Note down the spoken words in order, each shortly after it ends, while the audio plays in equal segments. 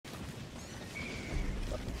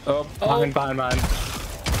Oh, behind mine.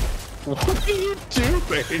 What are you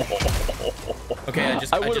doing? Okay,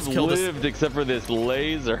 I would have lived except for this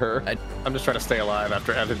laser. I'm just trying to stay alive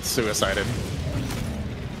after Evan suicided.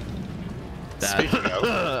 Speaking of,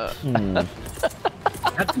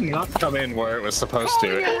 that did not come in where it was supposed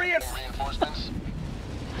to.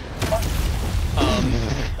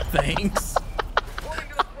 Thanks.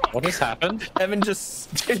 What has happened? Evan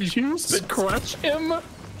just Did you crush him?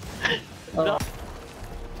 No.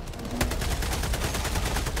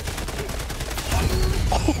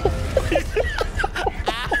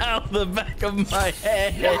 Ow, the back of my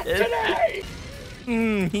head.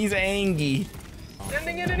 He's angry.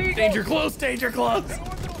 Danger close, danger close.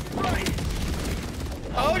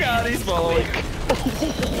 Oh god, he's following.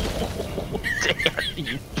 Damn,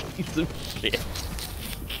 you piece of shit.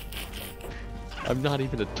 I'm not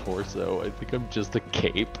even a torso. I think I'm just a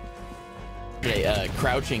cape. Yeah,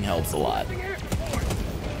 crouching helps a lot.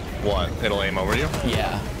 What? It'll aim over you?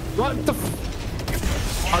 Yeah. What the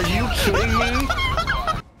Are you kidding me?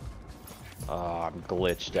 Oh, I'm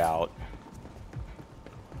glitched out.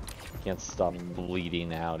 Can't stop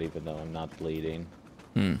bleeding out even though I'm not bleeding.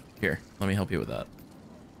 Here, let me help you with that.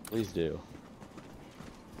 Please do.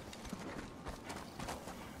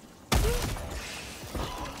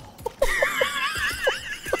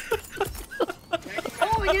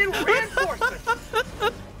 Calling in reinforcements.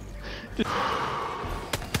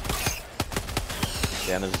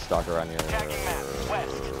 Dan, there's a stalker on your right.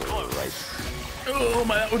 Oh,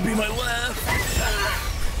 that would be my left.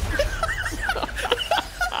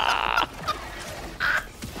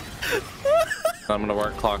 I'm gonna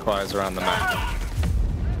work clockwise around the map.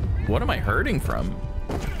 What am I hurting from?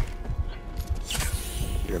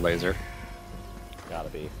 Your laser. Gotta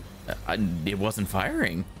be. It wasn't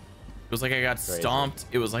firing. It was like I got stomped.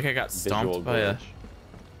 It was like I got stomped by a...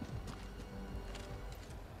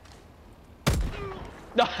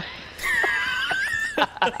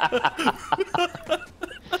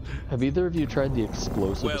 Have either of you tried the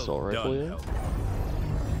explosive assault rifle yet?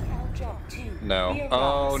 No.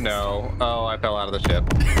 Oh no. Oh, I fell out of the ship.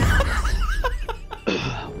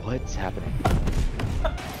 What's happening?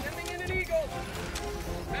 Sending in an eagle.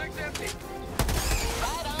 Mag's empty.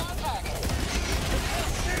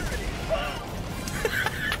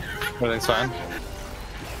 Everything's fine.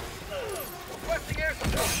 Requesting air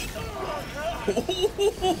support.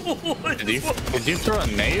 Did you throw a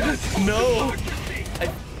nade? No.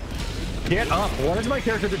 Get up. What is my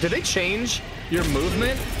character? Did they change your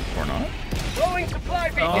movement? Or not? Throwing supply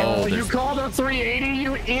beacon. Oh, you called a 380,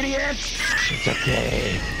 you idiot! It's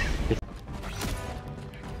okay.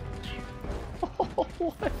 What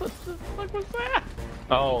the fuck was that?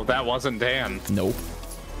 Oh, that wasn't Dan. Nope.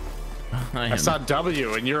 I saw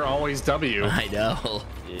W, and you're always W. I know.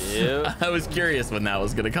 Yeah. I was curious when that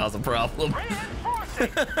was gonna cause a problem.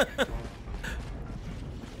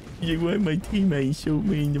 You want my teammate show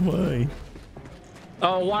me why?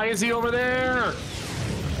 Oh, why is he over there?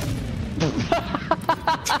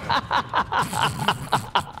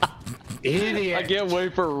 Idiot. I can't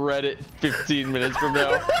wait for Reddit 15 minutes from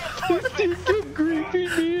now. This dude kept creeping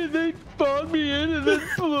me and then spawned me in and then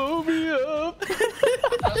blow me up.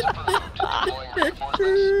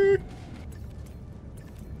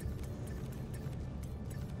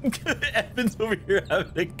 Evan's over here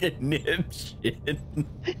having a conniption.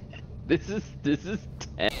 This is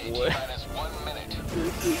 10. What?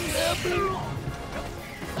 This is happening.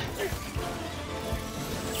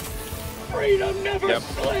 Freedom never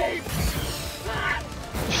sleeps.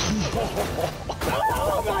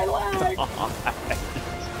 Oh, my leg.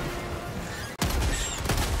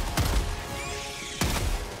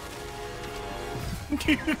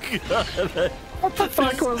 What the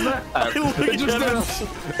fuck was that?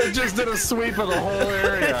 It just did a sweep of the whole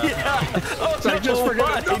area. Yeah. Oh, So I just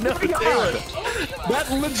forgot. why? No, Oh my God. That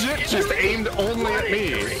legit just aimed only at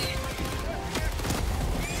me.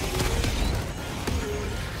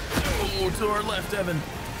 Oh, to our left, Evan.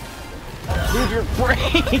 Move your brain.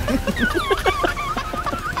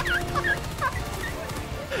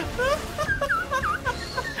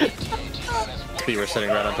 You were sitting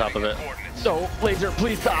right on top of it. No, laser,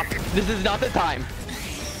 please stop. This is not the time.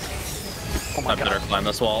 Oh my God. I better climb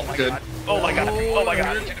this wall. Good. Oh my God. Oh my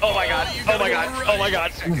God. Oh my God. Oh my God. Oh my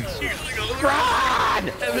God.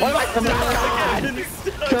 Run! Oh my God!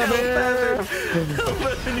 Come here!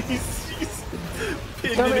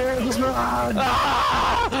 Come here, just run!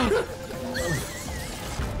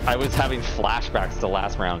 I was having flashbacks to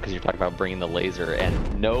last round because you're talking about bringing the laser,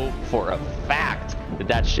 and know for a fact that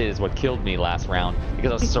that shit is what killed me last round because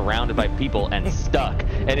I was surrounded by people and stuck,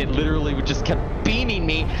 and it literally just kept beaming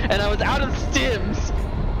me, and I was out of stims.